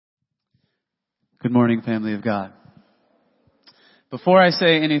Good morning, family of God. Before I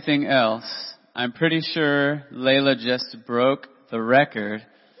say anything else, I'm pretty sure Layla just broke the record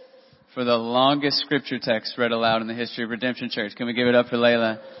for the longest scripture text read aloud in the history of Redemption Church. Can we give it up for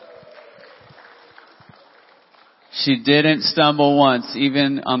Layla? She didn't stumble once,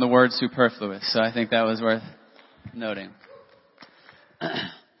 even on the word superfluous. So I think that was worth noting.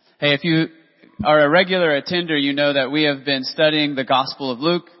 Hey, if you are a regular attender, you know that we have been studying the Gospel of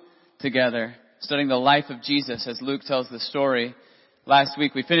Luke together, studying the life of Jesus as Luke tells the story. Last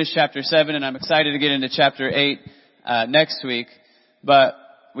week we finished chapter 7, and I'm excited to get into chapter 8 next week. But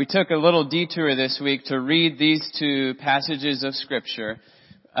we took a little detour this week to read these two passages of Scripture,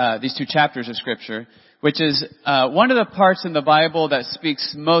 these two chapters of Scripture, which is one of the parts in the Bible that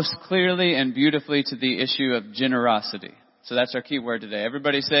speaks most clearly and beautifully to the issue of generosity. So that's our key word today.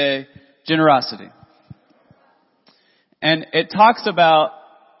 Everybody say generosity. And it talks about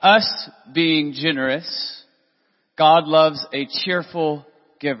us being generous. God loves a cheerful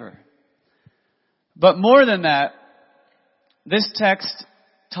giver. But more than that, this text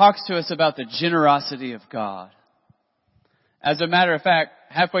talks to us about the generosity of God. As a matter of fact,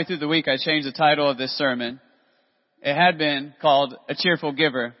 halfway through the week, I changed the title of this sermon. It had been called A Cheerful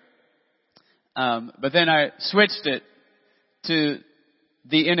Giver. But then I switched it to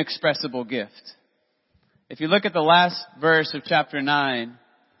The Inexpressible Gift. If you look at the last verse of chapter 9,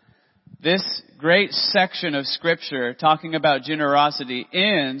 this great section of Scripture talking about generosity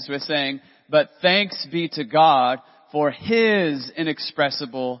ends with saying, "But thanks be to God for His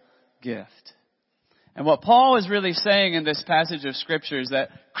inexpressible gift." And what Paul is really saying in this passage of Scripture is that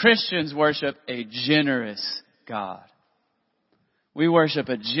Christians worship a generous God. We worship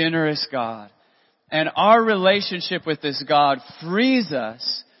a generous God. And our relationship with this God frees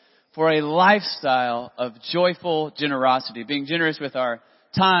us for a lifestyle of joyful generosity, being generous with our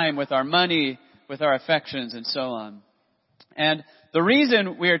time, with our money, with our affections, and so on. And the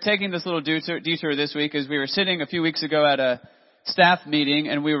reason we are taking this little detour this week is we were sitting a few weeks ago at a staff meeting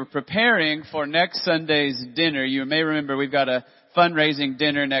and we were preparing for next Sunday's dinner. You may remember we've got a fundraising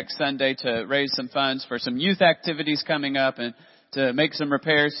dinner next Sunday to raise some funds for some youth activities coming up and to make some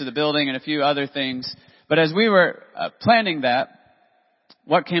repairs to the building and a few other things. But as we were planning that,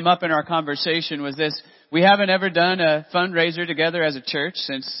 what came up in our conversation was this: we haven't ever done a fundraiser together as a church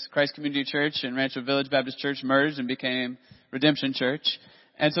since Christ Community Church and Rancho Village Baptist Church merged and became Redemption Church.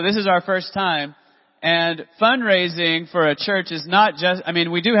 And so this is our first time. And fundraising for a church is not just,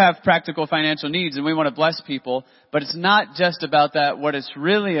 we do have practical financial needs and we want to bless people, but it's not just about that. What it's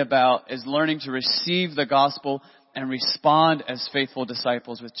really about is learning to receive the gospel and respond as faithful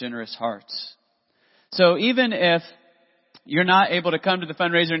disciples with generous hearts. So even if you're not able to come to the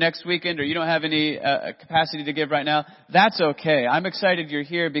fundraiser next weekend or you don't have any capacity to give right now, that's okay. I'm excited you're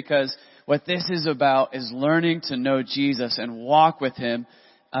here because what this is about is learning to know Jesus and walk with Him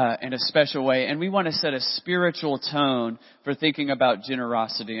in a special way. And we want to set a spiritual tone for thinking about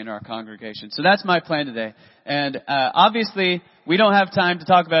generosity in our congregation. So that's my plan today. And obviously, we don't have time to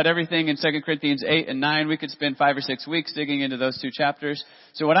talk about everything in 2 Corinthians 8 and 9. We could spend 5 or 6 weeks digging into those two chapters.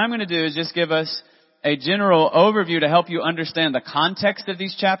 So what I'm going to do is just give us a general overview to help you understand the context of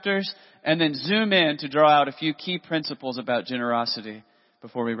these chapters, and then zoom in to draw out a few key principles about generosity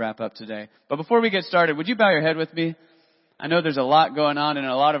before we wrap up today. But before we get started, would you bow your head with me? I know there's a lot going on in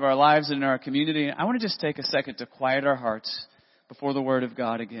a lot of our lives and in our community. I want to just take a second to quiet our hearts before the Word of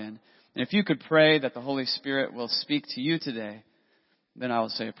God again. And if you could pray that the Holy Spirit will speak to you today, then I will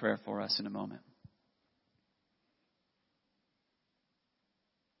say a prayer for us in a moment.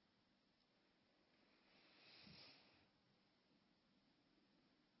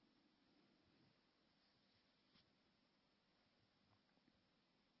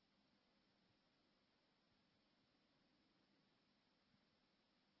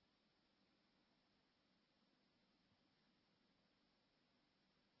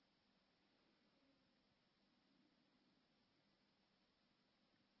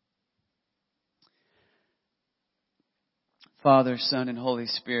 Father, Son, and Holy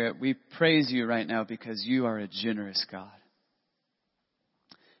Spirit, we praise you right now because you are a generous God.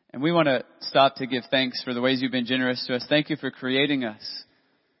 And we want to stop to give thanks for the ways you've been generous to us. Thank you for creating us.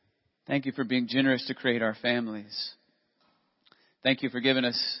 Thank you for being generous to create our families. Thank you for giving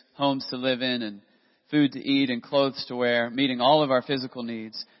us homes to live in and food to eat and clothes to wear, meeting all of our physical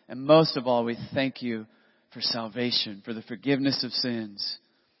needs. And most of all, we thank you for salvation, for the forgiveness of sins,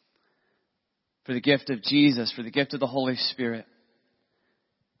 for the gift of Jesus, for the gift of the Holy Spirit.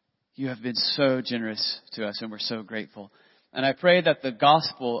 You have been so generous to us, and we're so grateful. And I pray that the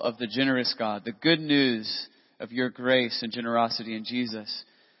gospel of the generous God, the good news of your grace and generosity in Jesus,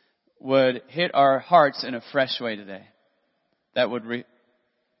 would hit our hearts in a fresh way today. That would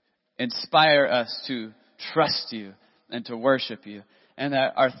inspire us to trust you and to worship you. And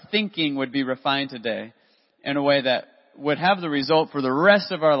that our thinking would be refined today in a way that would have the result for the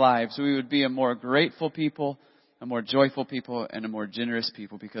rest of our lives. We would be a more grateful people, a more joyful people, and a more generous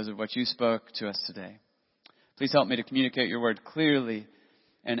people because of what you spoke to us today. Please help me to communicate your word clearly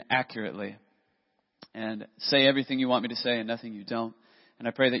and accurately, and say everything you want me to say and nothing you don't. And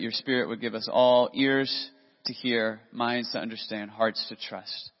I pray that your Spirit would give us all ears to hear, minds to understand, hearts to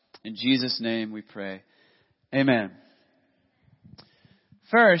trust. In Jesus' name we pray. Amen.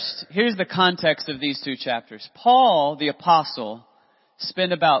 First, here's the context of these two chapters. Paul, the apostle,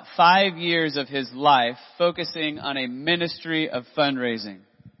 spent about 5 years of his life focusing on a ministry of fundraising.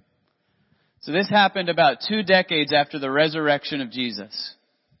 So this happened about 2 decades after the resurrection of Jesus.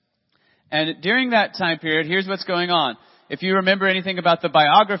 And during that time period, here's what's going on. If you remember anything about the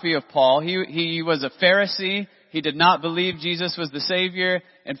biography of Paul, he was a Pharisee. He did not believe Jesus was the Savior.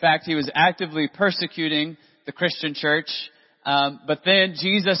 In fact, he was actively persecuting the Christian church. But then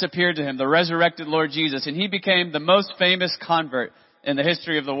Jesus appeared to him, the resurrected Lord Jesus, and he became the most famous convert in the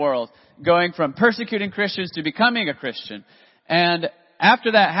history of the world, going from persecuting Christians to becoming a Christian. And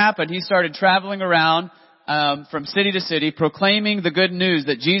after that happened, he started traveling around from city to city, proclaiming the good news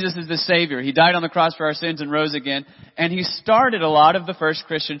that Jesus is the Savior. He died on the cross for our sins and rose again. And he started a lot of the first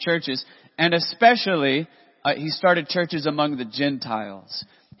Christian churches. And especially, he started churches among the Gentiles.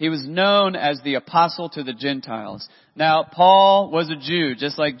 He was known as the apostle to the Gentiles. Now, Paul was a Jew,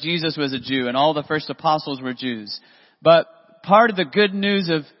 just like Jesus was a Jew, and all the first apostles were Jews. But part of the good news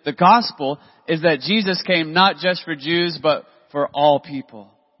of the gospel is that Jesus came not just for Jews, but for all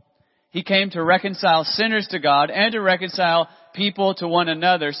people. He came to reconcile sinners to God and to reconcile people to one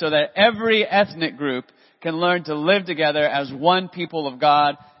another so that every ethnic group can learn to live together as one people of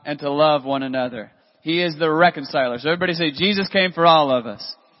God and to love one another. He is the reconciler. So everybody say, Jesus came for all of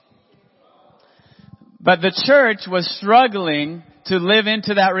us. But the church was struggling to live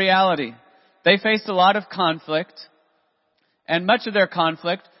into that reality. They faced a lot of conflict, and much of their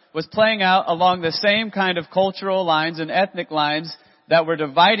conflict was playing out along the same kind of cultural lines and ethnic lines that were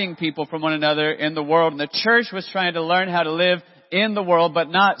dividing people from one another in the world. And the church was trying to learn how to live in the world, but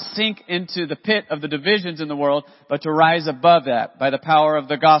not sink into the pit of the divisions in the world, but to rise above that by the power of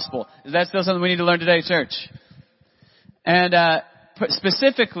the gospel. Is that still something we need to learn today, church? And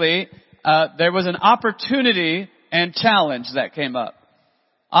specifically, there was an opportunity and challenge that came up.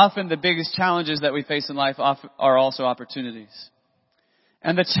 Often the biggest challenges that we face in life are also opportunities.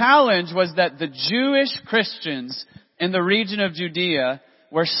 And the challenge was that the Jewish Christians in the region of Judea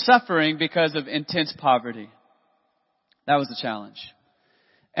were suffering because of intense poverty. That was the challenge.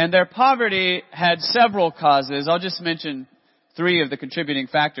 And their poverty had several causes. I'll just mention 3 of the contributing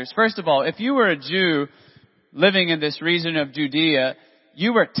factors. First of all, if you were a Jew living in this region of Judea,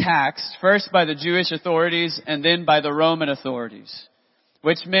 you were taxed first by the Jewish authorities and then by the Roman authorities,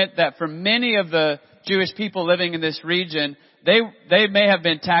 which meant that for many of the Jewish people living in this region, they may have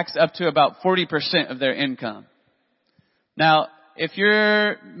been taxed up to about 40% of their income. Now, if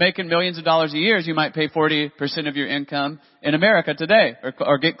you're making millions of dollars a year, you might pay 40% of your income in America today,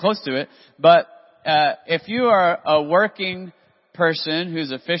 or get close to it. But if you are a working person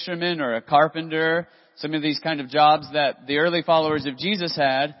who's a fisherman or a carpenter, some of these kind of jobs that the early followers of Jesus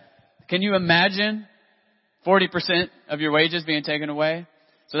had, can you imagine 40% of your wages being taken away?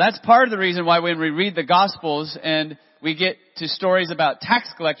 So that's part of the reason why when we read the Gospels and we get to stories about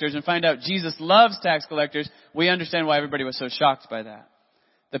tax collectors and find out Jesus loves tax collectors, we understand why everybody was so shocked by that.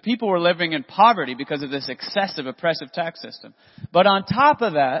 The people were living in poverty because of this excessive, oppressive tax system. But on top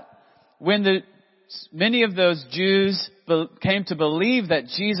of that, when many of those Jews came to believe that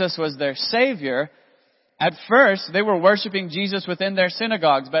Jesus was their Savior, at first they were worshiping Jesus within their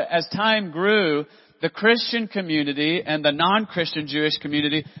synagogues. But as time grew, the Christian community and the non-Christian Jewish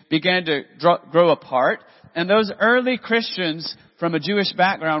community began to grow apart. And those early Christians from a Jewish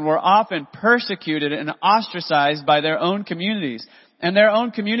background were often persecuted and ostracized by their own communities. And their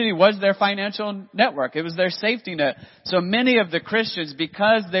own community was their financial network. It was their safety net. So many of the Christians,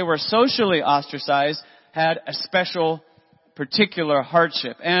 because they were socially ostracized, had a special particular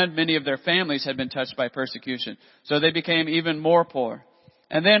hardship. And many of their families had been touched by persecution. So they became even more poor.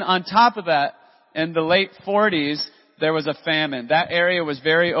 And then on top of that, in the late 40s, there was a famine. That area was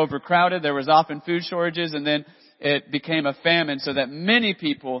very overcrowded. There was often food shortages, and then it became a famine so that many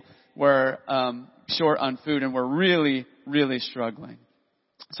people were short on food and were really, really struggling.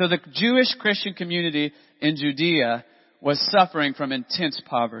 So the Jewish Christian community in Judea was suffering from intense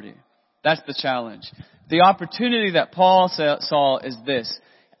poverty. That's the challenge. The opportunity that Paul saw is this.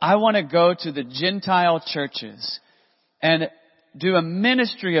 I want to go to the Gentile churches and do a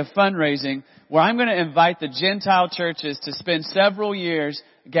ministry of fundraising where I'm going to invite the Gentile churches to spend several years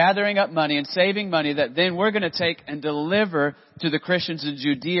gathering up money and saving money that then we're going to take and deliver to the Christians in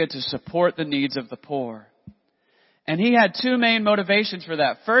Judea to support the needs of the poor. And he had two main motivations for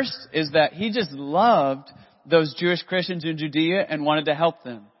that. First is that he just loved those Jewish Christians in Judea and wanted to help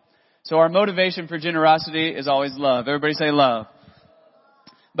them. So our motivation for generosity is always love. Everybody say love.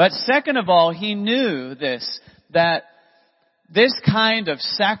 But second of all, he knew that this kind of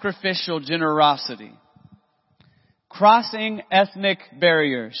sacrificial generosity, crossing ethnic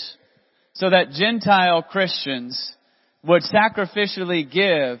barriers so that Gentile Christians would sacrificially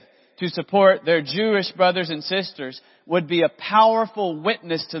give to support their Jewish brothers and sisters, would be a powerful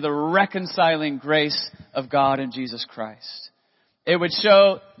witness to the reconciling grace of God in Jesus Christ. It would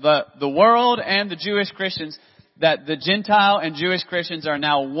show the world and the Jewish Christians that the Gentile and Jewish Christians are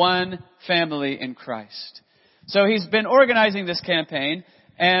now one family in Christ. So he's been organizing this campaign,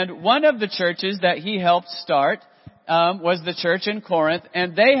 and one of the churches that he helped start was the church in Corinth,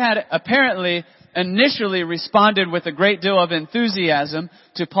 and they had apparently initially responded with a great deal of enthusiasm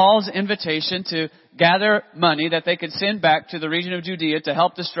to Paul's invitation to gather money that they could send back to the region of Judea to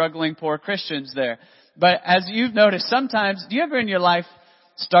help the struggling poor Christians there. But as you've noticed, sometimes, do you ever in your life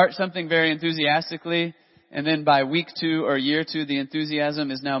start something very enthusiastically, and then by week 2 or year 2, the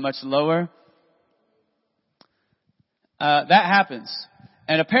enthusiasm is now much lower? That happens.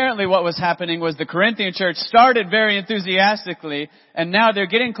 And apparently what was happening was the Corinthian church started very enthusiastically, and now they're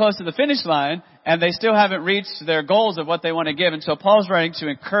getting close to the finish line, and they still haven't reached their goals of what they want to give. And so Paul's writing to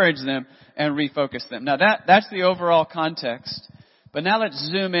encourage them and refocus them. Now that's the overall context. But now let's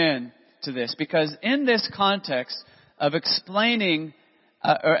zoom in to this, because in this context of explaining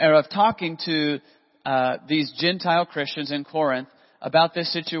or of talking to these Gentile Christians in Corinth about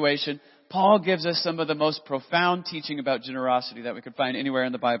this situation, Paul gives us some of the most profound teaching about generosity that we could find anywhere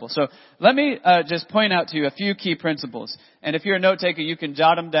in the Bible. So let me just point out to you a few key principles. And if you're a note taker, you can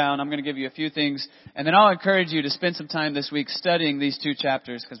jot them down. I'm going to give you a few things. And then I'll encourage you to spend some time this week studying these 2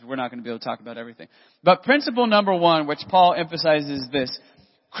 chapters, because we're not going to be able to talk about everything. But principle number 1, which Paul emphasizes, is this: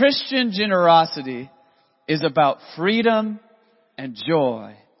 Christian generosity is about freedom and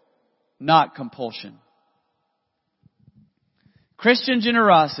joy, not compulsion. Christian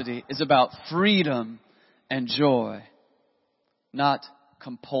generosity is about freedom and joy, not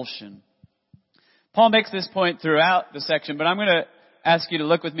compulsion. Paul makes this point throughout the section, but I'm going to ask you to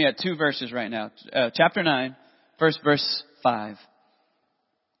look with me at 2 verses right now. Chapter 9, first verse 5.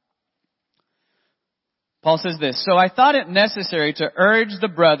 Paul says this: "So I thought it necessary to urge the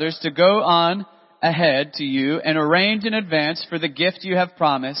brothers to go on ahead to you and arrange in advance for the gift you have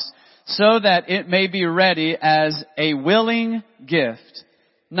promised, so that it may be ready as a willing gift,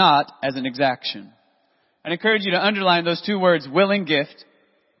 not as an exaction." I'd encourage you to underline those 2 words, willing gift,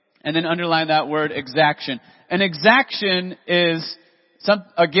 and then underline that word exaction. An exaction is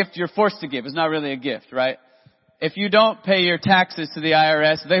a gift you're forced to give. It's not really a gift, right? If you don't pay your taxes to the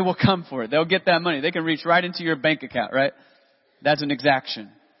IRS, they will come for it. They'll get that money. They can reach right into your bank account, right? That's an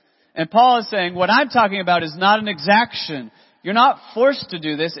exaction. And Paul is saying, what I'm talking about is not an exaction. You're not forced to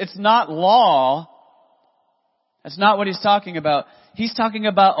do this. It's not law. That's not what he's talking about. He's talking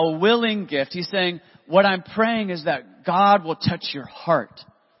about a willing gift. He's saying, what I'm praying is that God will touch your heart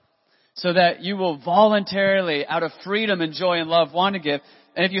so that you will voluntarily, out of freedom and joy and love, want to give.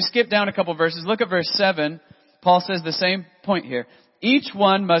 And if you skip down a couple verses, look at verse 7. Paul says the same point here. Each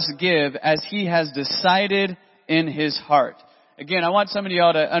one must give as he has decided in his heart. Again, I want some of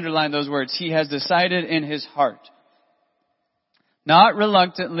y'all to underline those words. He has decided in his heart. Not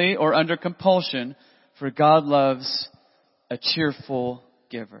reluctantly or under compulsion, for God loves a cheerful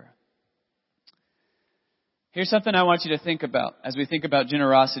giver. Here's something I want you to think about as we think about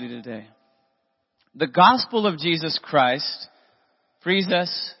generosity today. The gospel of Jesus Christ frees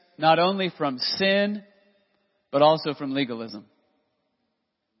us not only from sin, but also from legalism.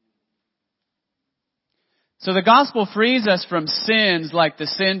 So the gospel frees us from sins like the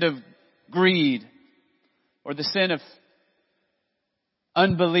sin of greed or the sin of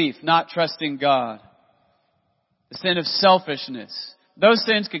unbelief, not trusting God, the sin of selfishness. Those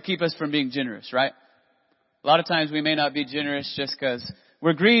sins could keep us from being generous, right? A lot of times we may not be generous just because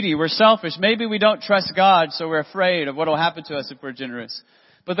we're greedy, we're selfish. Maybe we don't trust God, so we're afraid of what will happen to us if we're generous.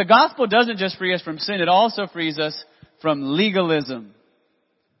 But the gospel doesn't just free us from sin, it also frees us from legalism.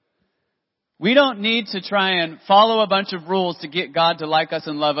 We don't need to try and follow a bunch of rules to get God to like us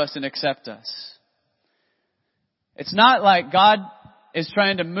and love us and accept us. It's not like God is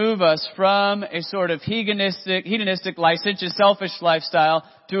trying to move us from a sort of hedonistic, licentious, selfish lifestyle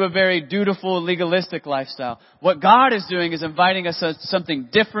to a very dutiful, legalistic lifestyle. What God is doing is inviting us to something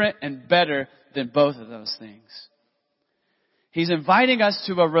different and better than both of those things. He's inviting us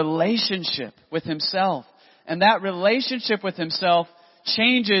to a relationship with Himself. And that relationship with Himself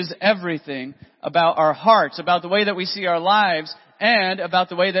changes everything about our hearts, about the way that we see our lives, and about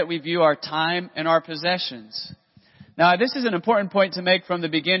the way that we view our time and our possessions. Now, this is an important point to make from the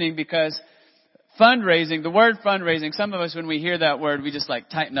beginning because fundraising, the word fundraising, some of us, when we hear that word, we just like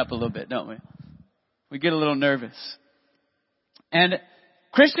tighten up a little bit, don't we? We get a little nervous. And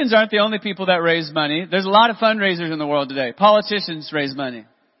Christians aren't the only people that raise money. There's a lot of fundraisers in the world today. Politicians raise money.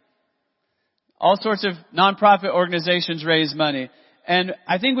 All sorts of nonprofit organizations raise money. And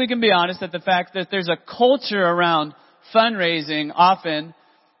I think we can be honest at the fact that there's a culture around fundraising often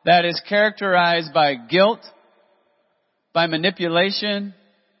that is characterized by guilt, by manipulation,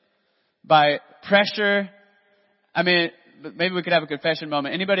 by pressure. I mean, maybe we could have a confession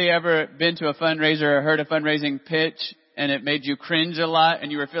moment. Anybody ever been to a fundraiser or heard a fundraising pitch and it made you cringe a lot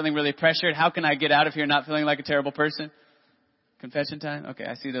and you were feeling really pressured? How can I get out of here not feeling like a terrible person? Confession time? Okay,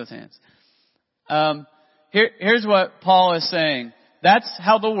 I see those hands. Here's what Paul is saying. That's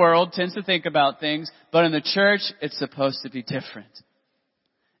how the world tends to think about things, but in the church, it's supposed to be different.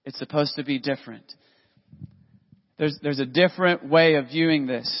 It's supposed to be different. There's a different way of viewing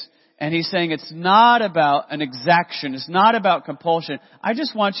this. And he's saying it's not about an exaction. It's not about compulsion. I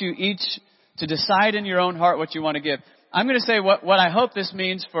just want you each to decide in your own heart what you want to give. I'm going to say what I hope this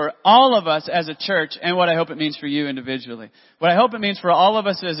means for all of us as a church and what I hope it means for you individually. What I hope it means for all of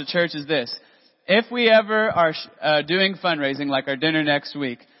us as a church is this. If we ever are doing fundraising like our dinner next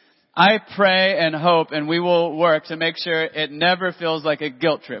week, I pray and hope and we will work to make sure it never feels like a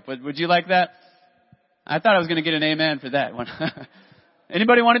guilt trip. Would you like that? I thought I was going to get an amen for that one.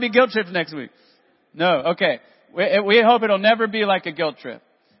 Anybody want to be guilt tripped next week? No? Okay. We hope it'll never be like a guilt trip.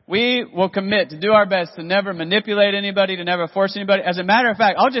 We will commit to do our best to never manipulate anybody, to never force anybody. As a matter of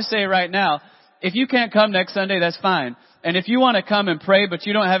fact, I'll just say right now, if you can't come next Sunday, that's fine. And if you want to come and pray, but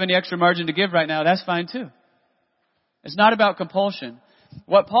you don't have any extra margin to give right now, that's fine too. It's not about compulsion.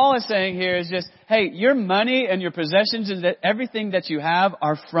 What Paul is saying here is just, hey, your money and your possessions and everything that you have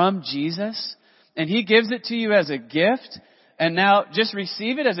are from Jesus. And He gives it to you as a gift. And now just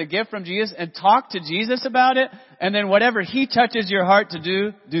receive it as a gift from Jesus and talk to Jesus about it. And then whatever He touches your heart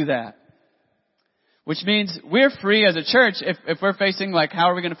to do that. Which means we're free as a church, if we're facing like,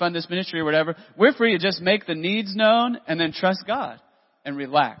 how are we going to fund this ministry or whatever, we're free to just make the needs known and then trust God and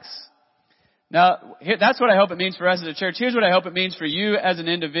relax. Now, that's what I hope it means for us as a church. Here's what I hope it means for you as an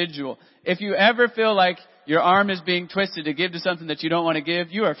individual. If you ever feel like your arm is being twisted to give to something that you don't want to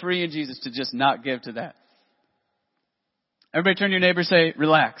give, you are free in Jesus to just not give to that. Everybody turn to your neighbor and say,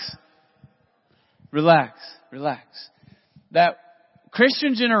 relax. Relax. Relax. That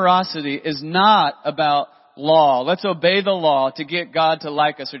Christian generosity is not about law. Let's obey the law to get God to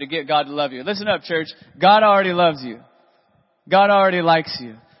like us or to get God to love you. Listen up, church. God already loves you. God already likes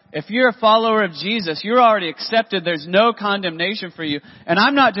you. If you're a follower of Jesus, you're already accepted. There's no condemnation for you. And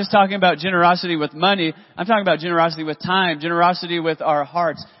I'm not just talking about generosity with money. I'm talking about generosity with time, generosity with our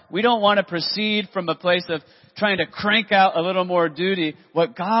hearts. We don't want to proceed from a place of trying to crank out a little more duty.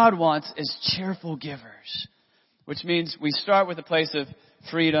 What God wants is cheerful givers, which means we start with a place of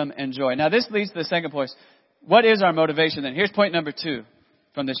freedom and joy. Now, this leads to the second point. What is our motivation then? Here's point number 2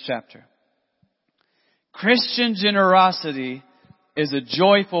 from this chapter. Christian generosity is a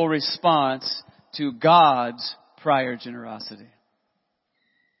joyful response to God's prior generosity.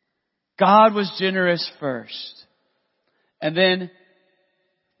 God was generous first. And then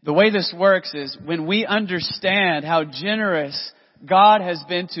the way this works is when we understand how generous God has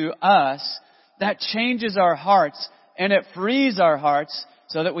been to us, that changes our hearts and it frees our hearts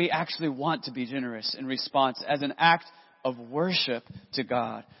so that we actually want to be generous in response as an act of worship to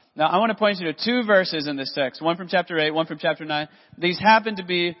God. Now, I want to point you to 2 verses in this text. One from chapter 8, one from chapter 9. These happen to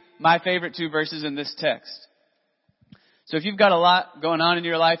be my favorite 2 verses in this text. So if you've got a lot going on in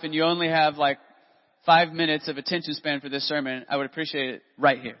your life and you only have like 5 minutes of attention span for this sermon, I would appreciate it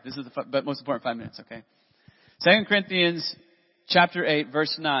right here. This is the most important 5 minutes, okay? 2 Corinthians chapter 8,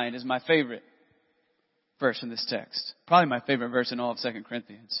 verse 9 is my favorite verse in this text. Probably my favorite verse in all of 2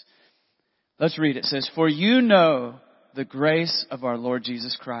 Corinthians. Let's read it. It says, "For you know the grace of our Lord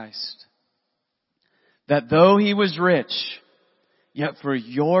Jesus Christ, that though He was rich, yet for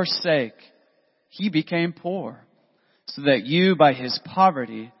your sake He became poor, so that you by His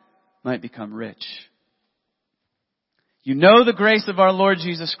poverty might become rich. You know the grace of our Lord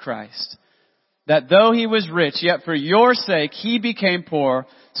Jesus Christ, that though he was rich, yet for your sake he became poor,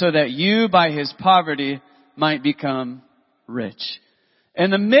 so that you by his poverty might become rich. In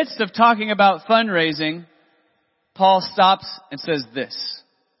the midst of talking about fundraising, Paul stops and says this.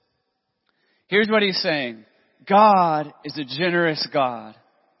 Here's what he's saying. God is a generous God.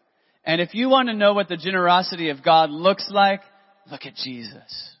 And if you want to know what the generosity of God looks like, look at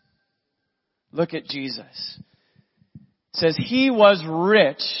Jesus. Look at Jesus. It says he was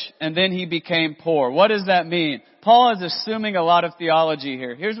rich and then he became poor. What does that mean? Paul is assuming a lot of theology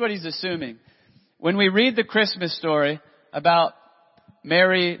here. Here's what he's assuming. When we read the Christmas story about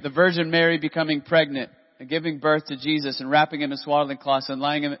Mary, the Virgin Mary becoming pregnant and giving birth to Jesus and wrapping him in swaddling cloths and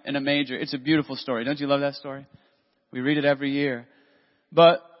lying him in a manger, it's a beautiful story. Don't you love that story? We read it every year.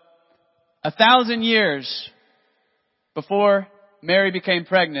 But 1,000 years before Mary became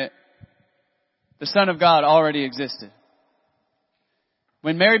pregnant, the Son of God already existed.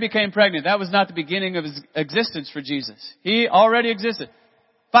 When Mary became pregnant, that was not the beginning of his existence for Jesus. He already existed.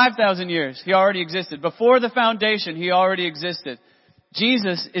 5,000 years, he already existed. Before the foundation, he already existed.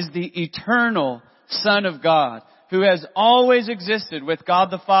 Jesus is the eternal Son of God who has always existed with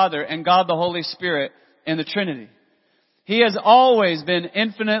God the Father and God the Holy Spirit in the Trinity. He has always been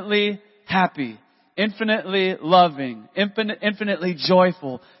infinitely happy, infinitely loving, infinitely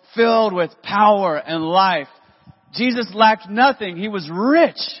joyful, filled with power and life. Jesus lacked nothing. He was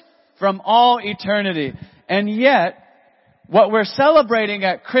rich from all eternity. And yet, what we're celebrating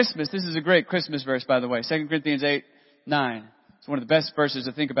at Christmas, this is a great Christmas verse, by the way, 2 Corinthians 8:9. It's one of the best verses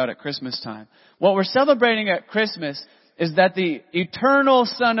to think about at Christmas time. What we're celebrating at Christmas is that the eternal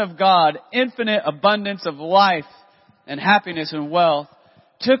Son of God, infinite abundance of life and happiness and wealth,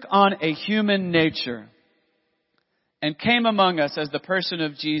 took on a human nature and came among us as the person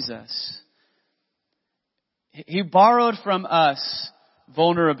of Jesus. He borrowed from us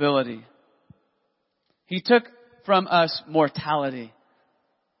vulnerability. He took from us mortality.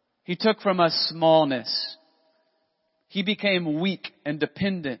 He took from us smallness. He became weak and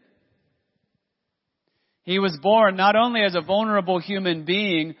dependent. He was born not only as a vulnerable human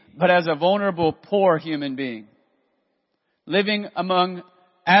being, but as a vulnerable poor human being. Living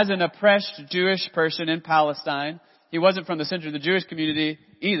as an oppressed Jewish person in Palestine. He wasn't from the center of the Jewish community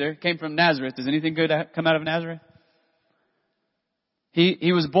either. Came from Nazareth. Does anything good come out of Nazareth?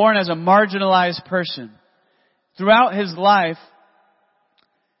 He was born as a marginalized person. Throughout his life,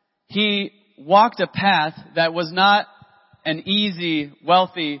 he walked a path that was not an easy,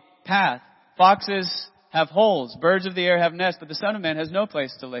 wealthy path. Foxes have holes. Birds of the air have nests. But the Son of Man has no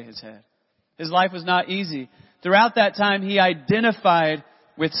place to lay his head. His life was not easy. Throughout that time, he identified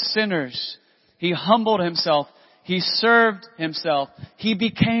with sinners. He humbled himself. He served himself. He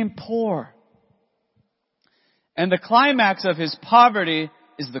became poor. And the climax of his poverty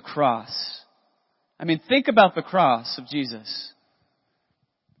is the cross. I mean, think about the cross of Jesus.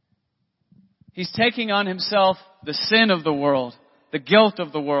 He's taking on himself the sin of the world, the guilt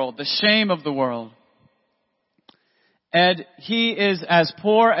of the world, the shame of the world. And he is as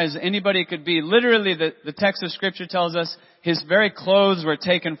poor as anybody could be. Literally, the text of Scripture tells us his very clothes were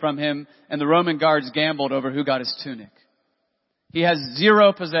taken from him and the Roman guards gambled over who got his tunic. He has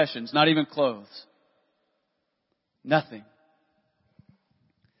 0 possessions, not even clothes. Nothing.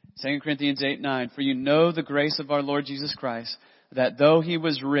 2 Corinthians 8:9, for you know the grace of our Lord Jesus Christ, that though he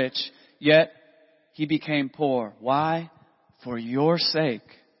was rich, yet he became poor. Why? For your sake.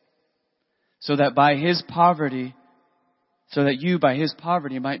 So that you by his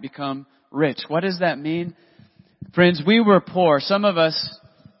poverty might become rich. What does that mean? Friends, we were poor. Some of us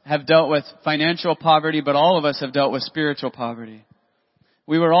have dealt with financial poverty, but all of us have dealt with spiritual poverty.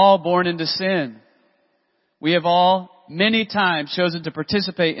 We were all born into sin. We have all many times chosen to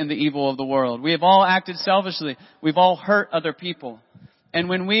participate in the evil of the world. We have all acted selfishly. We've all hurt other people. And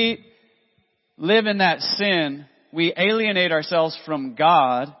when we live in that sin, we alienate ourselves from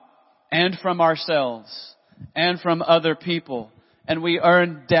God and from ourselves and from other people. And we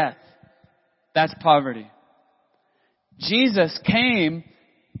earn death. That's poverty. Jesus came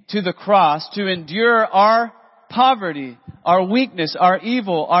to the cross to endure our poverty, our weakness, our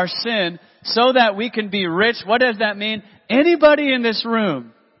evil, our sin, so that we can be rich. What does that mean? Anybody in this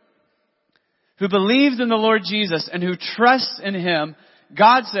room who believes in the Lord Jesus and who trusts in him,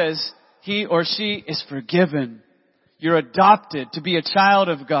 God says he or she is forgiven. You're adopted to be a child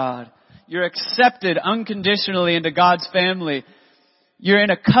of God. You're accepted unconditionally into God's family. You're in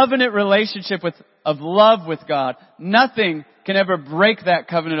a covenant relationship of love with God. Nothing can ever break that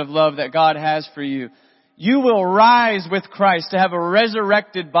covenant of love that God has for you. You will rise with Christ to have a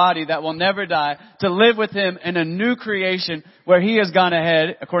resurrected body that will never die, to live with him in a new creation where he has gone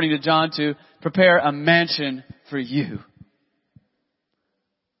ahead, according to John 2, prepare a mansion for you.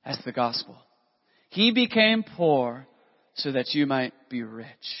 That's the gospel. He became poor so that you might be rich.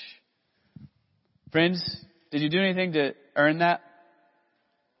 Friends, did you do anything to earn that?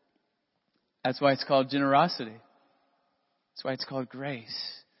 That's why it's called generosity. That's why it's called grace.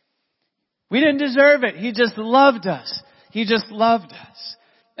 We didn't deserve it. He just loved us. He just loved us.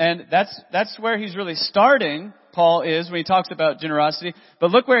 And that's where he's really starting, Paul is, when he talks about generosity.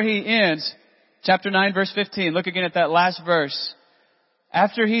 But look where he ends. Chapter 9, verse 15. Look again at that last verse.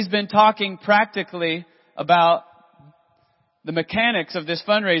 After he's been talking practically about the mechanics of this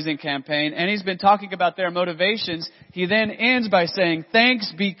fundraising campaign, and he's been talking about their motivations, he then ends by saying,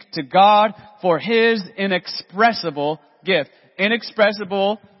 thanks be to God for His inexpressible gift.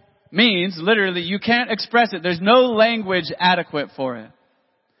 Inexpressible means, literally, you can't express it. There's no language adequate for it.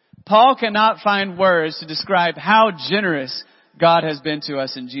 Paul cannot find words to describe how generous God has been to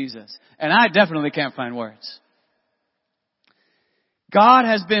us in Jesus. And I definitely can't find words. God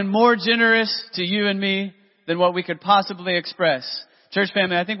has been more generous to you and me than what we could possibly express. Church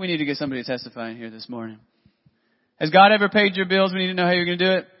family, I think we need to get somebody testifying here this morning. Has God ever paid your bills? We need to know how you're going to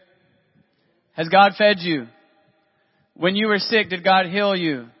do it. Has God fed you? When you were sick, did God heal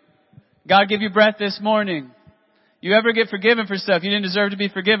you? God give you breath this morning? You ever get forgiven for stuff you didn't deserve to be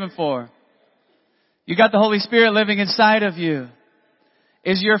forgiven for? You got the Holy Spirit living inside of you.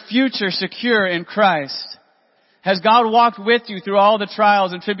 Is your future secure in Christ? Has God walked with you through all the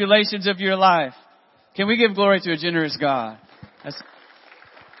trials and tribulations of your life? Can we give glory to a generous God?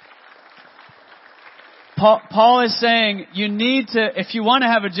 Paul is saying you need to, if you want to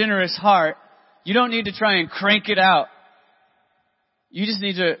have a generous heart, you don't need to try and crank it out. You just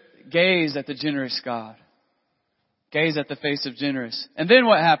need to gaze at the generous God. Gaze at the face of generous. And then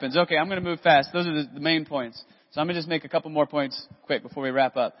what happens? Okay, I'm going to move fast. Those are the main points. So I'm going to just make a couple more points quick before we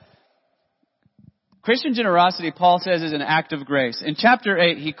wrap up. Christian generosity, Paul says, is an act of grace. In chapter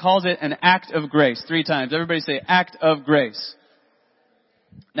 8, he calls it an act of grace 3 times. Everybody say, act of grace.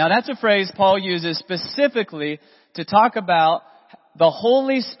 Now that's a phrase Paul uses specifically to talk about the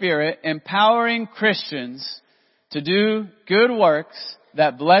Holy Spirit empowering Christians to do good works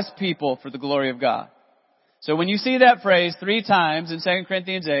that bless people for the glory of God. So when you see that phrase 3 times in 2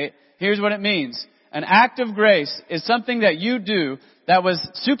 Corinthians 8, here's what it means. An act of grace is something that you do that was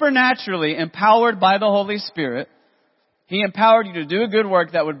supernaturally empowered by the Holy Spirit. He empowered you to do a good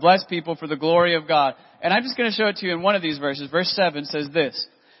work that would bless people for the glory of God. And I'm just going to show it to you in one of these verses. Verse 7 says this.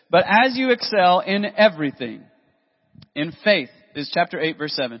 But as you excel in everything, in faith, this is chapter 8,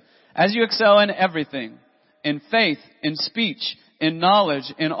 verse 7. As you excel in everything, in faith, in speech, in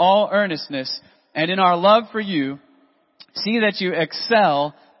knowledge, in all earnestness, and in our love for you, see that you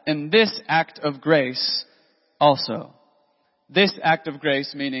excel in this act of grace also. This act of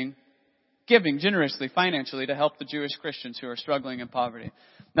grace meaning giving generously, financially to help the Jewish Christians who are struggling in poverty.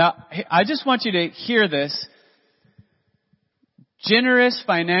 Now, I just want you to hear this. Generous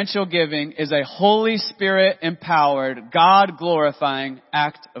financial giving is a Holy Spirit empowered, God glorifying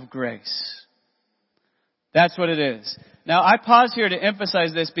act of grace. That's what it is. Now, I pause here to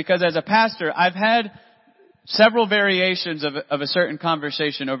emphasize this because as a pastor, I've had several variations of a certain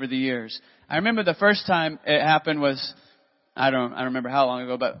conversation over the years. I remember the first time it happened was, I don't remember how long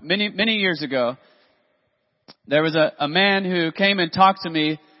ago, but many years ago. There was a man who came and talked to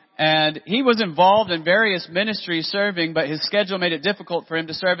me, and he was involved in various ministries serving, but his schedule made it difficult for him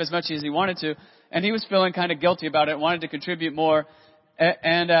to serve as much as he wanted to, and he was feeling kind of guilty about it, wanted to contribute more,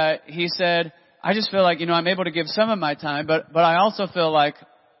 and he said, I just feel like, I'm able to give some of my time, but I also feel like,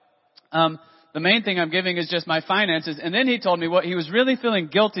 the main thing I'm giving is just my finances. And then he told me what he was really feeling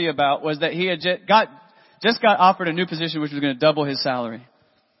guilty about was that he had just got offered a new position which was going to double his salary.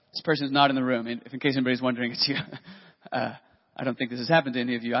 This person's not in the room. If in case anybody's wondering, it's you. I don't think this has happened to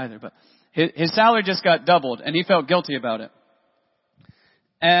any of you either, but his salary just got doubled and he felt guilty about it.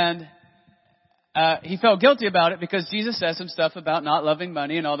 And he felt guilty about it because Jesus says some stuff about not loving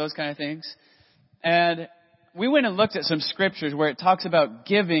money and all those kind of things. And we went and looked at some scriptures where it talks about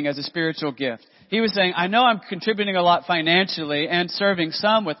giving as a spiritual gift. He was saying, I know I'm contributing a lot financially and serving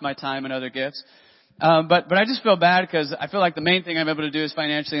some with my time and other gifts. But I just feel bad because I feel like the main thing I'm able to do is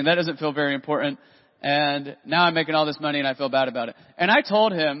financially, and that doesn't feel very important. And now I'm making all this money and I feel bad about it. And I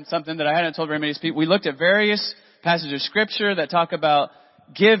told him something that I hadn't told very many people. We looked at various passages of scripture that talk about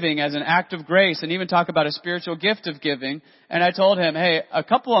giving as an act of grace and even talk about a spiritual gift of giving. And I told him, hey, a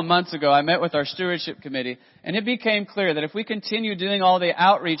couple of months ago, I met with our stewardship committee and it became clear that if we continue doing all the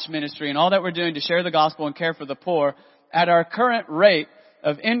outreach ministry and all that we're doing to share the gospel and care for the poor at our current rate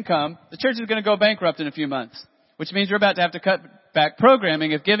of income, the church is going to go bankrupt in a few months, which means we're about to have to cut back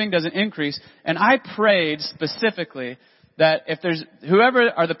programming if giving doesn't increase. And I prayed specifically that if there's whoever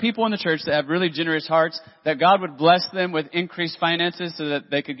are the people in the church that have really generous hearts, that God would bless them with increased finances so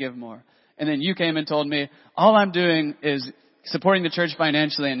that they could give more. And then you came and told me, all I'm doing is supporting the church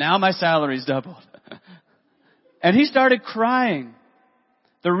financially, and now my salary's doubled. And he started crying.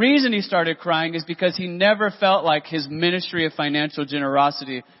 The reason he started crying is because he never felt like his ministry of financial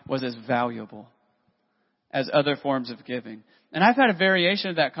generosity was as valuable as other forms of giving. And I've had a variation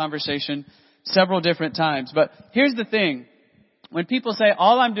of that conversation several different times. But here's the thing. When people say,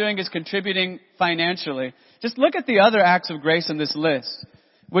 all I'm doing is contributing financially, just look at the other acts of grace in this list.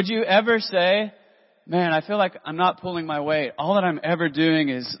 Would you ever say, man, I feel like I'm not pulling my weight. All that I'm ever doing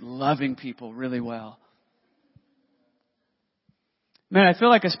is loving people really well. Man, I feel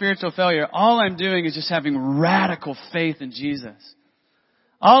like a spiritual failure. All I'm doing is just having radical faith in Jesus.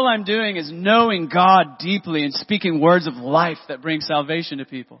 All I'm doing is knowing God deeply and speaking words of life that bring salvation to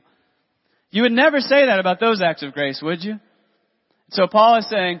people. You would never say that about those acts of grace, would you? So Paul is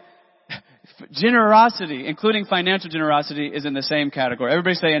saying generosity, including financial generosity, is in the same category.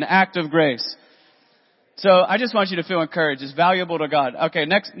 Everybody say an act of grace. So I just want you to feel encouraged. It's valuable to God. Okay,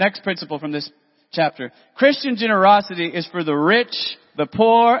 next principle from this chapter. Christian generosity is for the rich, the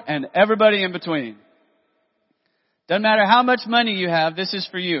poor, and everybody in between. Doesn't matter how much money you have, this is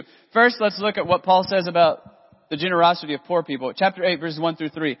for you. First, let's look at what Paul says about the generosity of poor people. Chapter 8, verses 1 through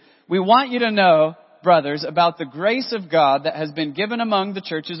 3. We want you to know, brothers, about the grace of God that has been given among the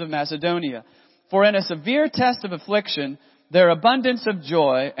churches of Macedonia. For in a severe test of affliction, their abundance of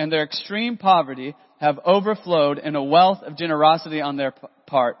joy and their extreme poverty have overflowed in a wealth of generosity on their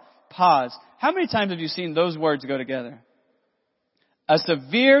part. Pause. How many times have you seen those words go together? A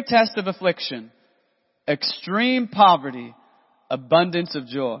severe test of affliction, extreme poverty, abundance of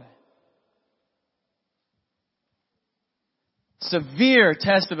joy. Severe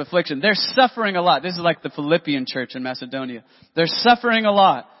test of affliction. They're suffering a lot. This is like the Philippian church in Macedonia. They're suffering a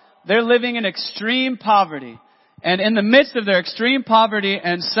lot. They're living in extreme poverty. And in the midst of their extreme poverty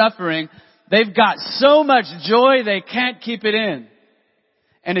and suffering, they've got so much joy they can't keep it in.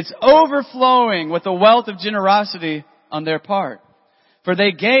 And it's overflowing with a wealth of generosity on their part. For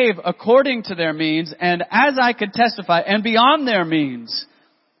they gave according to their means, and as I could testify, and beyond their means,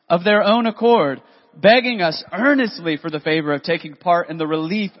 of their own accord, begging us earnestly for the favor of taking part in the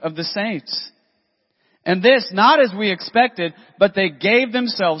relief of the saints. And this, not as we expected, but they gave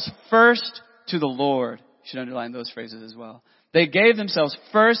themselves first to the Lord. You should underline those phrases as well. They gave themselves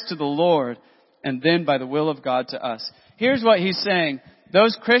first to the Lord, and then by the will of God to us. Here's what he's saying.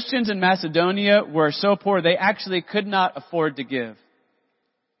 Those Christians in Macedonia were so poor, they actually could not afford to give.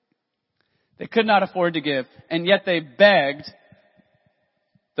 They could not afford to give. And yet they begged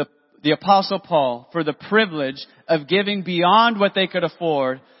the Apostle Paul for the privilege of giving beyond what they could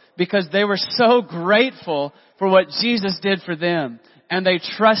afford because they were so grateful for what Jesus did for them. And they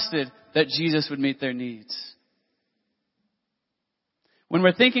trusted that Jesus would meet their needs. When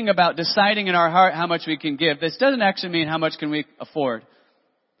we're thinking about deciding in our heart how much we can give, this doesn't actually mean how much can we afford.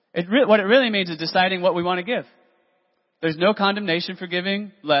 What it really means is deciding what we want to give. There's no condemnation for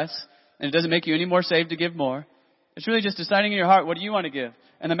giving less, and it doesn't make you any more saved to give more. It's really just deciding in your heart, what do you want to give?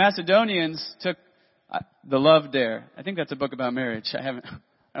 And the Macedonians took the love dare. I think that's a book about marriage. I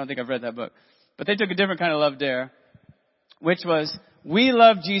don't think I've read that book. But they took a different kind of love dare, which was, we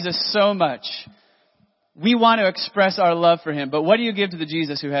love Jesus so much. We want to express our love for Him. But what do you give to the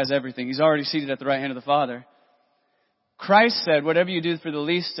Jesus who has everything? He's already seated at the right hand of the Father. Christ said, whatever you do for the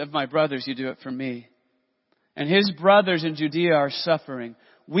least of my brothers, you do it for me. And His brothers in Judea are suffering.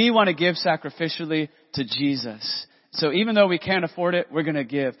 We want to give sacrificially to Jesus. So even though we can't afford it, we're going to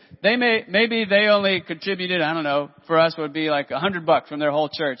give. Maybe they only contributed, I don't know, for us it would be like $100 from their whole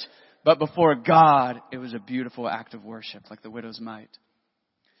church. But before God, it was a beautiful act of worship, like the widow's mite.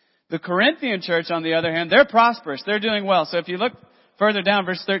 The Corinthian church, on the other hand, they're prosperous. They're doing well. So if you look further down,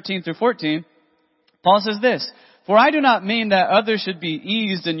 verse 13 through 14, Paul says this, for I do not mean that others should be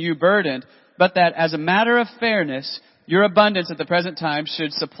eased and you burdened, but that as a matter of fairness, your abundance at the present time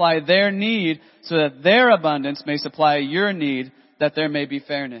should supply their need so that their abundance may supply your need, that there may be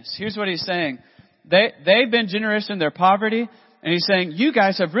fairness. Here's what he's saying. They've been generous in their poverty, and he's saying, you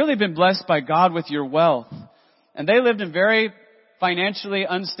guys have really been blessed by God with your wealth. And they lived in very financially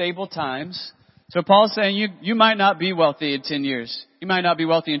unstable times. So Paul's saying you might not be wealthy in 10 years. You might not be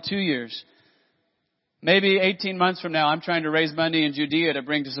wealthy in 2 years. Maybe 18 months from now, I'm trying to raise money in Judea to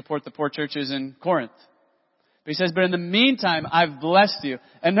bring to support the poor churches in Corinth. But he says, but in the meantime, I've blessed you.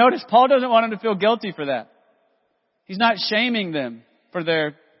 And notice, Paul doesn't want them to feel guilty for that. He's not shaming them for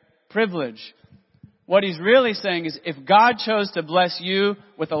their privilege. What he's really saying is if God chose to bless you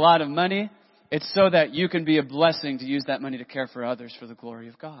with a lot of money, it's so that you can be a blessing to use that money to care for others for the glory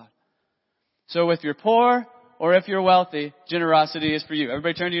of God. So if you're poor or if you're wealthy, generosity is for you.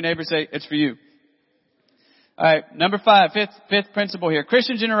 Everybody turn to your neighbor and say, it's for you. All right, number 5, fifth principle here.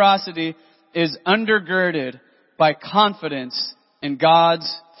 Christian generosity is undergirded by confidence in God's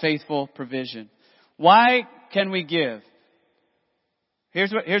faithful provision. Why can we give?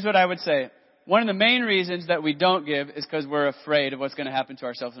 Here's what I would say. One of the main reasons that we don't give is because we're afraid of what's going to happen to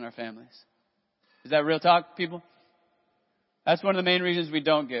ourselves and our families. Is that real talk, people? That's one of the main reasons we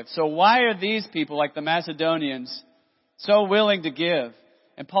don't give. So why are these people, like the Macedonians, so willing to give?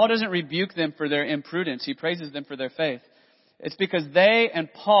 And Paul doesn't rebuke them for their imprudence. He praises them for their faith. It's because they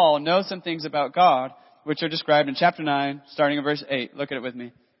and Paul know some things about God, which are described in chapter 9, starting in verse 8. Look at it with me.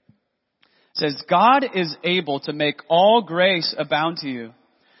 It says, God is able to make all grace abound to you,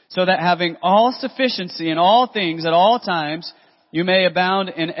 so that having all sufficiency in all things at all times, you may abound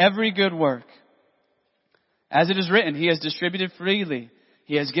in every good work. As it is written, He has distributed freely.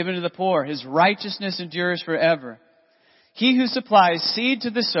 He has given to the poor. His righteousness endures forever. He who supplies seed to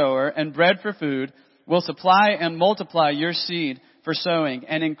the sower and bread for food will supply and multiply your seed for sowing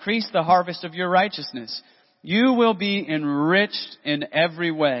and increase the harvest of your righteousness. You will be enriched in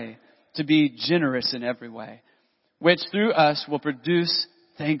every way, to be generous in every way, which through us will produce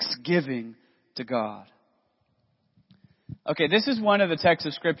thanksgiving to God. Okay, this is one of the texts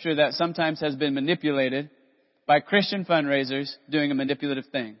of Scripture that sometimes has been manipulated by Christian fundraisers doing a manipulative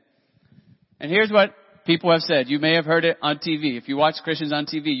thing. And here's what people have said. You may have heard it on TV. If you watch Christians on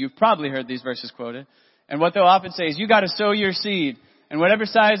TV, you've probably heard these verses quoted. And what they'll often say is, you got to sow your seed. And whatever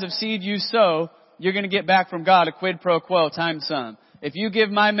size of seed you sow, you're going to get back from God a quid pro quo times some. If you give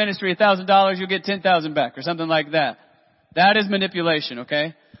my ministry $1,000, you'll get $10,000 back or something like that. That is manipulation,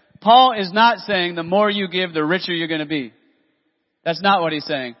 okay? Paul is not saying the more you give, the richer you're going to be. That's not what he's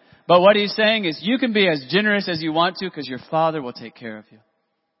saying. But what he's saying is you can be as generous as you want to because your Father will take care of you.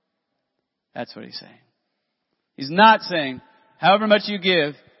 That's what he's saying. He's not saying however much you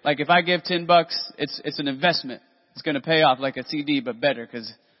give, like if I give $10, it's an investment. It's going to pay off like a CD, but better because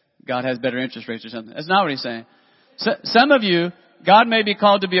God has better interest rates or something. That's not what he's saying. So, some of you, God may be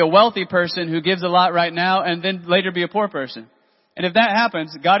called to be a wealthy person who gives a lot right now and then later be a poor person. And if that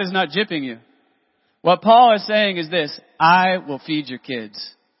happens, God is not gypping you. What Paul is saying is this: I will feed your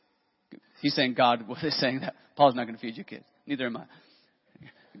kids. He's saying God is saying that. Paul's not going to feed your kids. Neither am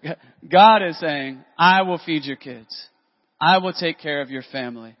I. God is saying, I will feed your kids. I will take care of your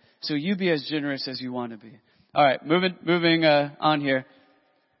family. So you be as generous as you want to be. All right, moving on here.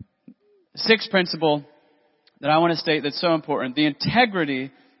 Sixth principle that I want to state that's so important. The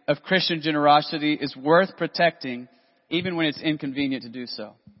integrity of Christian generosity is worth protecting even when it's inconvenient to do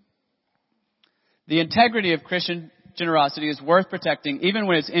so. The integrity of Christian generosity is worth protecting even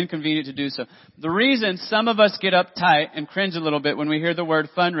when it's inconvenient to do so. The reason some of us get uptight and cringe a little bit when we hear the word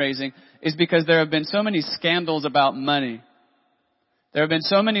fundraising is because there have been so many scandals about money. There have been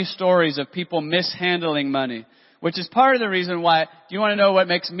so many stories of people mishandling money, which is part of the reason why. Do you want to know what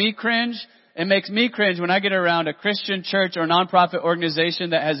makes me cringe? It makes me cringe when I get around a Christian church or nonprofit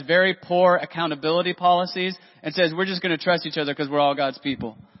organization that has very poor accountability policies and says we're just going to trust each other because we're all God's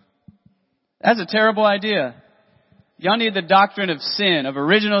people. That's a terrible idea. Y'all need the doctrine of sin, of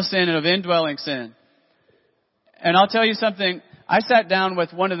original sin and of indwelling sin. And I'll tell you something. I sat down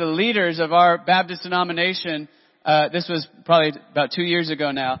with one of the leaders of our Baptist denomination. This was probably about 2 years ago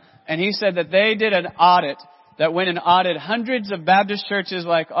now. And he said that they did an audit that went and audited hundreds of Baptist churches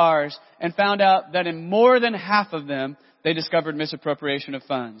like ours and found out that in more than half of them, they discovered misappropriation of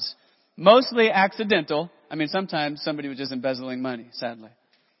funds. Mostly accidental. I mean, sometimes somebody was just embezzling money, sadly.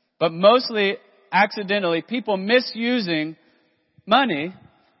 But mostly accidentally, people misusing money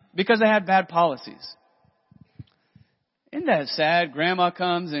because they had bad policies. Isn't that sad? Grandma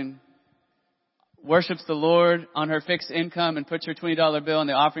comes and worships the Lord on her fixed income and puts her $20 bill on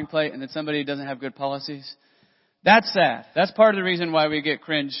the offering plate, and then somebody doesn't have good policies. That's sad. That's part of the reason why we get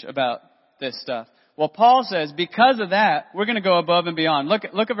cringe about this stuff. Well, Paul says because of that, we're going to go above and beyond. Look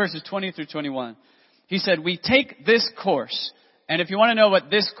at verses 20 through 21. He said, we take this course. And if you want to know what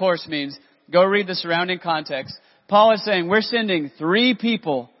this course means, go read the surrounding context. Paul is saying we're sending 3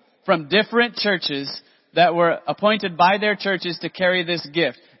 people from different churches that were appointed by their churches to carry this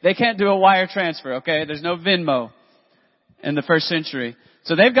gift. They can't do a wire transfer, okay? There's no Venmo in the first century.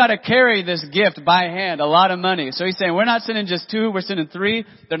 So they've got to carry this gift by hand, a lot of money. So he's saying we're not sending just 2, we're sending 3.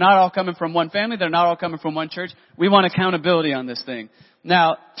 They're not all coming from one family. They're not all coming from one church. We want accountability on this thing.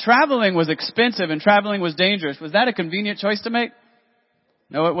 Now, traveling was expensive and traveling was dangerous. Was that a convenient choice to make?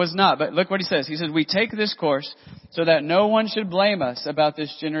 No, it was not. But look what he says. He says, we take this course so that no one should blame us about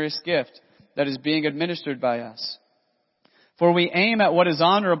this generous gift that is being administered by us. For we aim at what is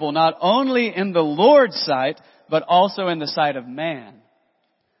honorable not only in the Lord's sight, but also in the sight of man.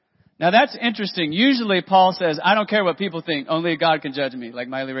 Now that's interesting. Usually Paul says, I don't care what people think. Only God can judge me, like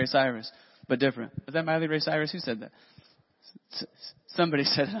Miley Ray Cyrus, but different. Was that Miley Ray Cyrus? Who said that? Somebody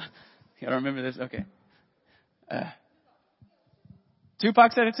said, I don't remember this. Okay.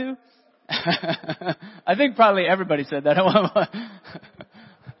 Tupac said it too? I think probably everybody said that.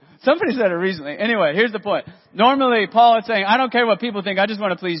 Somebody said it recently. Anyway, here's the point. Normally, Paul is saying, I don't care what people think. I just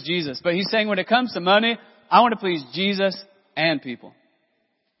want to please Jesus. But he's saying when it comes to money, I want to please Jesus and people.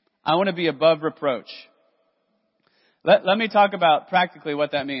 I want to be above reproach. Let me talk about practically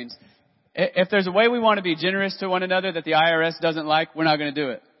what that means. If there's a way we want to be generous to one another that the IRS doesn't like, we're not going to do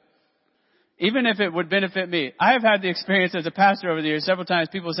it. Even if it would benefit me. I have had the experience as a pastor over the years. Several times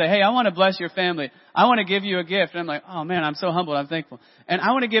people say, hey, I want to bless your family. I want to give you a gift. And I'm like, oh man, I'm so humbled. I'm thankful. And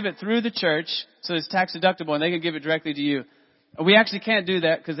I want to give it through the church so it's tax deductible and they can give it directly to you. We actually can't do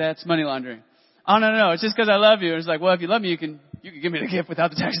that because that's money laundering. Oh, no. It's just because I love you. And it's like, well, if you love me, you can give me the gift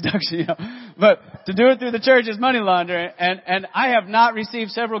without the tax deduction, you know. But to do it through the church is money laundering. And I have not received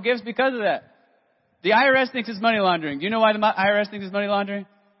several gifts because of that. The IRS thinks it's money laundering. Do you know why the IRS thinks it's money laundering?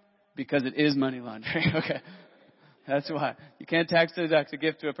 Because it is money laundering. Okay. That's why. You can't tax deduct a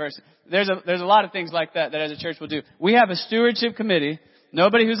gift to a person. There's a lot of things like that as a church will do. We have a stewardship committee.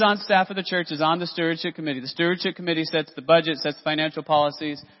 Nobody who's on staff of the church is on the stewardship committee. The stewardship committee sets the budget, sets financial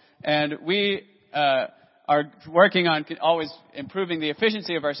policies, and we are working on always improving the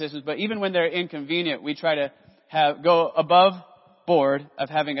efficiency of our systems. But even when they're inconvenient, we try to go above board of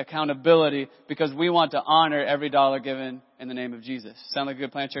having accountability because we want to honor every dollar given in the name of Jesus. Sound like a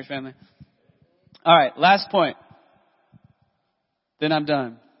good plan, church family? All right, last point. Then I'm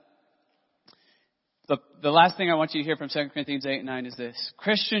done. The last thing I want you to hear from 2 Corinthians 8 and 9 is this.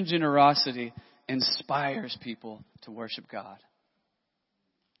 Christian generosity inspires people to worship God.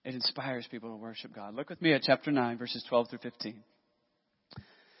 It inspires people to worship God. Look with me at chapter 9, verses 12 through 15. It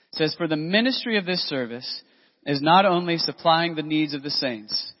says, for the ministry of this service is not only supplying the needs of the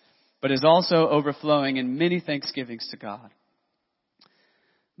saints, but is also overflowing in many thanksgivings to God.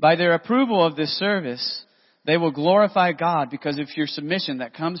 By their approval of this service, they will glorify God because of your submission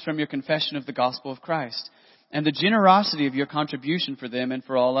that comes from your confession of the gospel of Christ and the generosity of your contribution for them and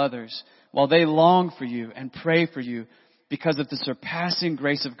for all others, while they long for you and pray for you because of the surpassing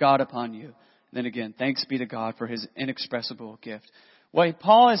grace of God upon you. And then again, thanks be to God for his inexpressible gift. What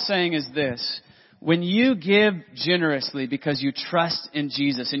Paul is saying is this. When you give generously because you trust in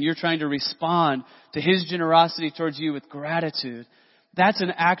Jesus and you're trying to respond to his generosity towards you with gratitude, that's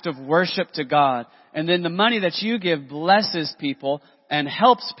an act of worship to God. And then the money that you give blesses people and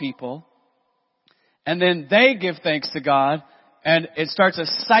helps people. And then they give thanks to God. And it starts a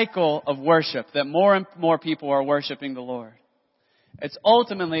cycle of worship that more and more people are worshiping the Lord. It's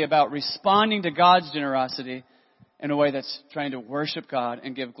ultimately about responding to God's generosity in a way that's trying to worship God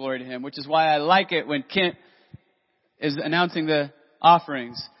and give glory to him, which is why I like it when Kent is announcing the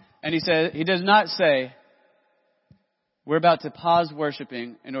offerings. And he does not say, we're about to pause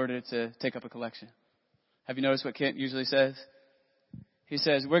worshiping in order to take up a collection. Have you noticed what Kent usually says? He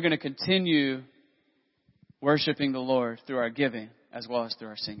says, we're going to continue worshiping the Lord through our giving as well as through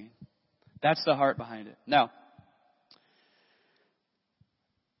our singing. That's the heart behind it. Now,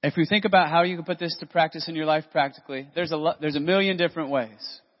 if you think about how you can put this to practice in your life practically, there's a million different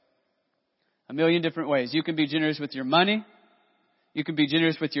ways. A million different ways. You can be generous with your money. You can be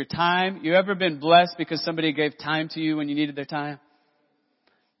generous with your time. You ever been blessed because somebody gave time to you when you needed their time?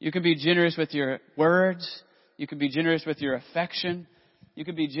 You can be generous with your words. You can be generous with your affection. You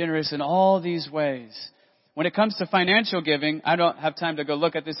can be generous in all these ways. When it comes to financial giving, I don't have time to go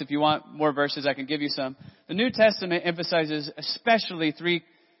look at this. If you want more verses, I can give you some. The New Testament emphasizes especially three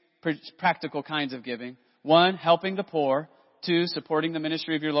practical kinds of giving. 1, helping the poor. 2, supporting the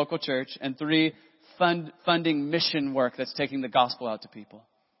ministry of your local church. And 3, funding mission work that's taking the gospel out to people.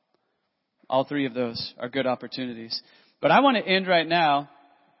 All 3 of those are good opportunities. But I want to end right now,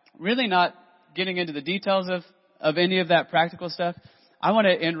 really not getting into the details of any of that practical stuff. I want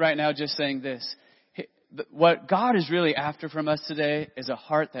to end right now just saying this. What God is really after from us today is a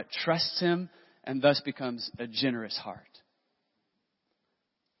heart that trusts him and thus becomes a generous heart.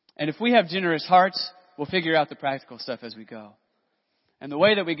 And if we have generous hearts, we'll figure out the practical stuff as we go. And the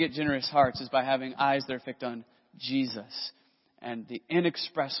way that we get generous hearts is by having eyes that are fixed on Jesus and the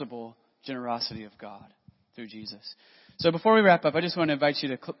inexpressible generosity of God through Jesus. So before we wrap up, I just want to invite you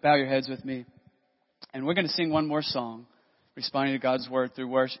to bow your heads with me. And we're going to sing one more song. responding to God's word through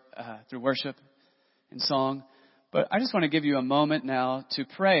worship and song. But I just want to give you a moment now to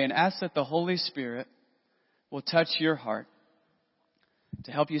pray and ask that the Holy Spirit will touch your heart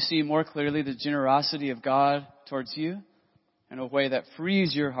to help you see more clearly the generosity of God towards you in a way that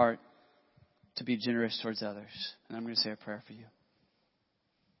frees your heart to be generous towards others. And I'm going to say a prayer for you.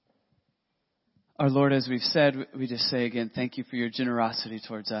 Our Lord, as we've said, we just say again, thank you for your generosity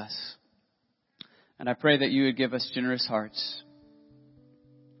towards us. And I pray that you would give us generous hearts.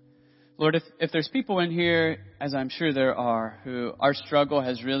 Lord, if there's people in here, as I'm sure there are, who our struggle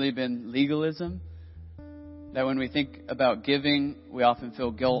has really been legalism, that when we think about giving, we often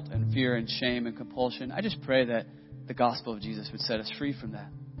feel guilt and fear and shame and compulsion. I just pray that the gospel of Jesus would set us free from that.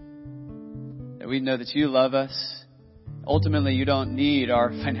 That we know that you love us. Ultimately, you don't need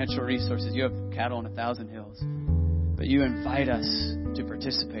our financial resources. You have cattle on 1,000 hills. But you invite us to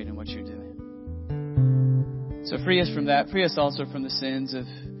participate in what you're doing. So free us from that. Free us also from the sins of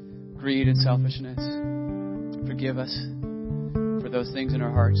greed and selfishness. Forgive us for those things in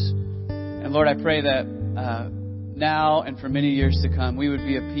our hearts. And Lord, I pray that now and for many years to come, we would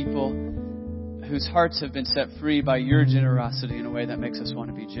be a people whose hearts have been set free by your generosity in a way that makes us want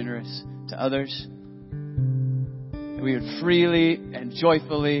to be generous to others. That we would freely and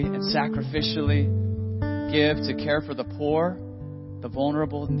joyfully and sacrificially give to care for the poor, the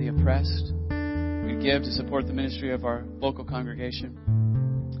vulnerable, and the oppressed. We give to support the ministry of our local congregation.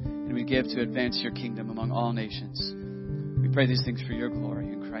 And we give to advance your kingdom among all nations. We pray these things for your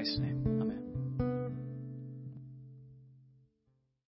glory. In Christ's name, amen.